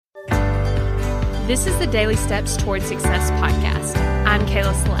This is the Daily Steps Toward Success podcast. I'm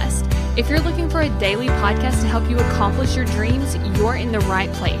Kayla Celeste. If you're looking for a daily podcast to help you accomplish your dreams, you're in the right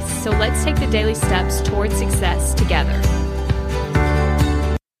place. So let's take the daily steps toward success together.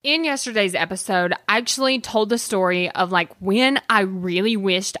 In yesterday's episode, I actually told the story of when I really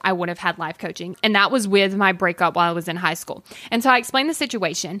wished I would have had life coaching. And that was with my breakup while I was in high school. And so I explained the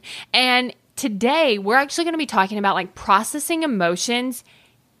situation. And today we're actually going to be talking about processing emotions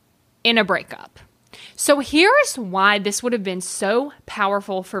in a breakup. So here's why this would have been so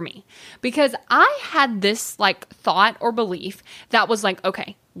powerful for me. Because I had this thought or belief that was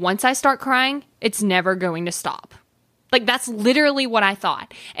okay, once I start crying, it's never going to stop. That's literally what I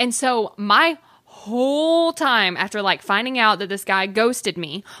thought. And so my whole time after finding out that this guy ghosted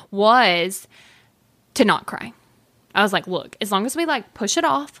me was to not cry. I was look, as long as we push it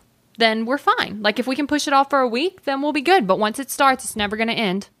off, then we're fine. If we can push it off for a week, then we'll be good. But once it starts, it's never going to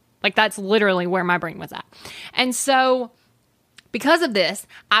end. That's literally where my brain was at. And so because of this,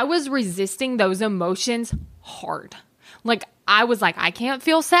 I was resisting those emotions hard. I was I can't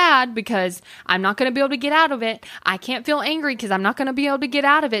feel sad because I'm not going to be able to get out of it. I can't feel angry because I'm not going to be able to get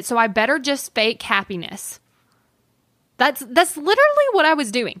out of it. So I better just fake happiness. That's literally what I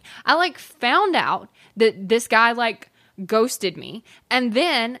was doing. I found out that this guy ghosted me. And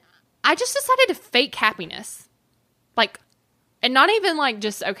then I just decided to fake happiness. And not even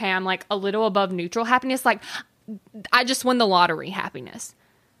just, okay, I'm a little above neutral happiness. I just won the lottery happiness.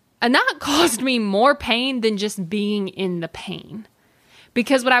 And that caused me more pain than just being in the pain.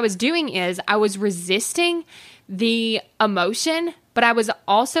 Because what I was doing is I was resisting the emotion, but I was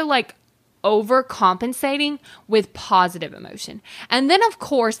also overcompensating with positive emotion. And then of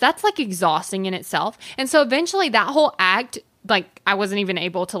course, that's exhausting in itself. And so eventually that whole act, I wasn't even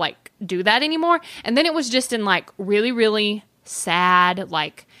able to do that anymore. And then it was just in really, really sad,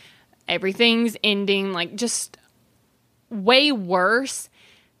 everything's ending, just way worse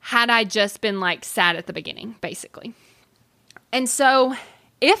had I just been sad at the beginning, basically. And so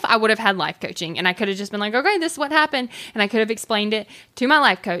if I would have had life coaching and I could have just been okay, this is what happened, and I could have explained it to my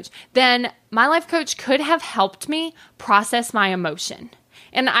life coach, then my life coach could have helped me process my emotion.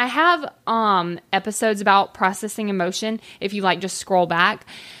 And I have episodes about processing emotion if you just scroll back.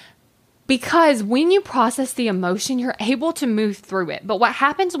 Because when you process the emotion, you're able to move through it. But what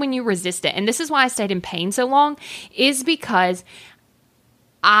happens when you resist it, and this is why I stayed in pain so long, is because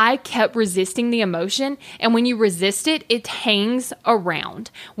I kept resisting the emotion. And when you resist it, it hangs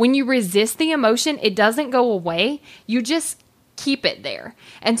around. When you resist the emotion, it doesn't go away. You just keep it there.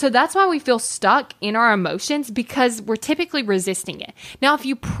 And so that's why we feel stuck in our emotions, because we're typically resisting it. Now, if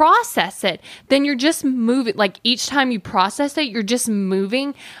you process it, then you're just moving, each time you process it, you're just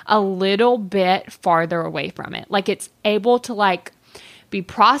moving a little bit farther away from it. It's able to be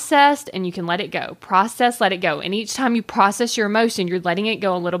processed and you can let it go. Process, let it go. And each time you process your emotion, you're letting it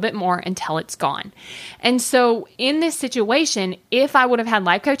go a little bit more until it's gone. And so in this situation, if I would have had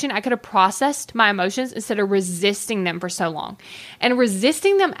life coaching, I could have processed my emotions instead of resisting them for so long. And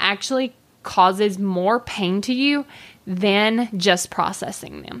resisting them actually causes more pain to you than just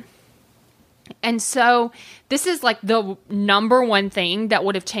processing them. And so this is the number one thing that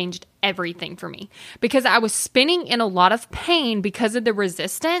would have changed everything for me, because I was spinning in a lot of pain because of the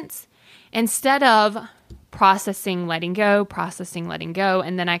resistance instead of processing, letting go,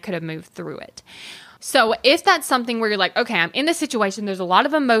 and then I could have moved through it. So if that's something where you're okay, I'm in this situation, there's a lot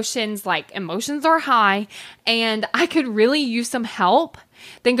of emotions, emotions are high, and I could really use some help,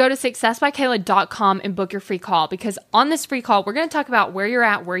 then go to successbykayla.com and book your free call, because on this free call, we're going to talk about where you're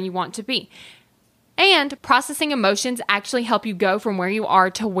at, where you want to be. And processing emotions actually help you go from where you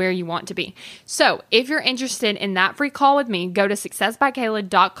are to where you want to be. So if you're interested in that free call with me, go to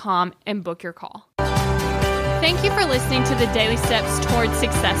successbykayla.com and book your call. Thank you for listening to the Daily Steps Toward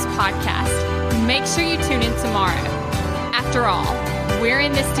Success podcast. Make sure you tune in tomorrow. After all, we're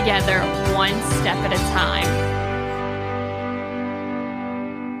in this together, one step at a time.